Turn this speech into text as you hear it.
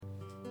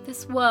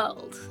This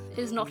world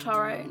is not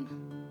our own.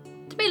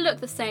 It may look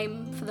the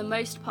same for the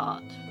most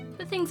part,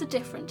 but things are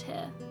different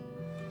here.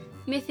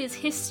 Myth is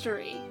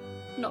history,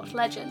 not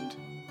legend.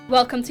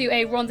 Welcome to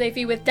a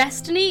Rendezvous with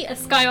Destiny, a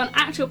Scion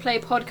actual play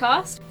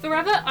podcast.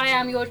 Forever, I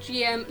am your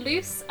GM,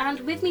 Luce, and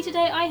with me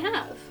today I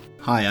have...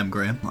 Hi, I'm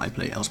Graham. I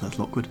play Elspeth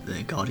Lockwood,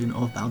 the Guardian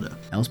of Balder.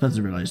 Elspeth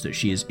has realised that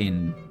she is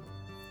in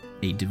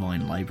a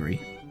divine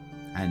library,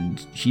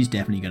 and she's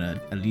definitely going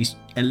to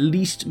at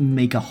least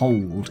make a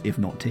hold, if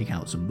not take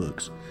out some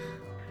books.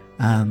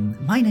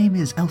 My name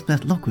is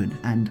Elspeth Lockwood,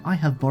 and I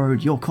have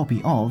borrowed your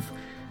copy of...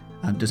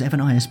 does it have an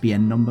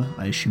ISBN number?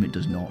 I assume it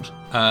does not.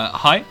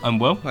 Hi, I'm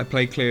Will. I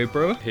play Cleo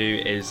Brewer, Who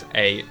is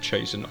a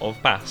chosen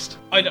of Bast.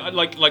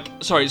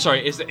 Sorry.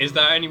 Is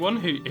there anyone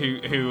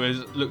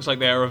who looks like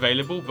they are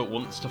available but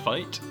wants to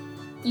fight?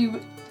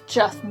 You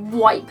just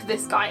wipe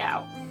this guy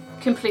out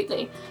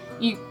completely.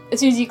 As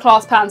soon as you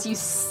clasp hands, you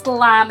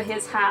slam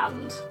his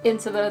hand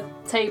into the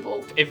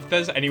table. If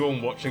there's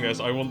anyone watching us,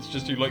 I want to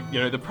just do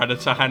the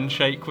Predator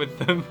handshake with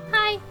them.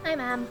 Hi,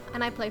 I'm Am,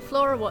 and I play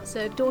Flora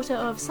Watson, daughter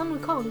of Sun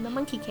Wukong, the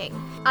Monkey King.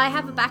 I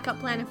have a backup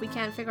plan if we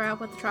can't figure out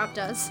what the trap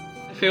does.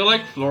 I feel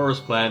like Flora's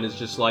plan is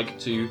just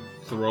to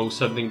throw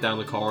something down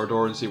the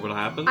corridor and see what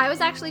happens. I was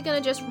actually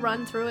gonna just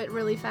run through it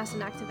really fast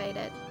and activate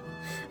it.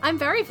 I'm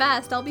very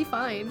fast, I'll be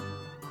fine.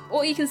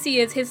 All you can see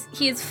is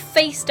he is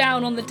face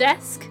down on the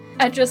desk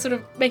and just sort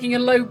of making a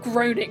low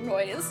groaning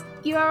noise.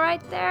 You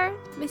alright there,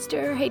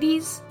 Mr.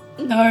 Hades?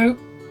 No.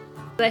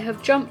 They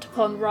have jumped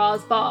upon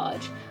Ra's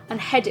barge and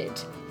headed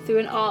through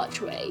an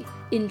archway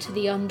into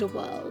the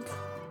underworld.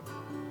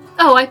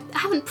 Oh, I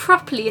haven't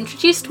properly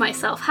introduced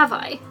myself, have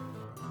I?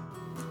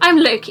 I'm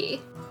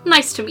Loki.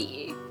 Nice to meet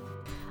you.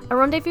 A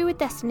Rendezvous with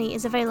Destiny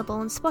is available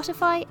on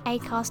Spotify,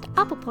 Acast,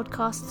 Apple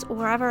Podcasts, or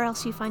wherever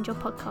else you find your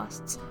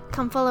podcasts.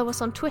 Come follow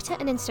us on Twitter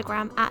and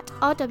Instagram at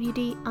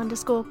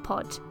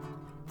RWD_pod.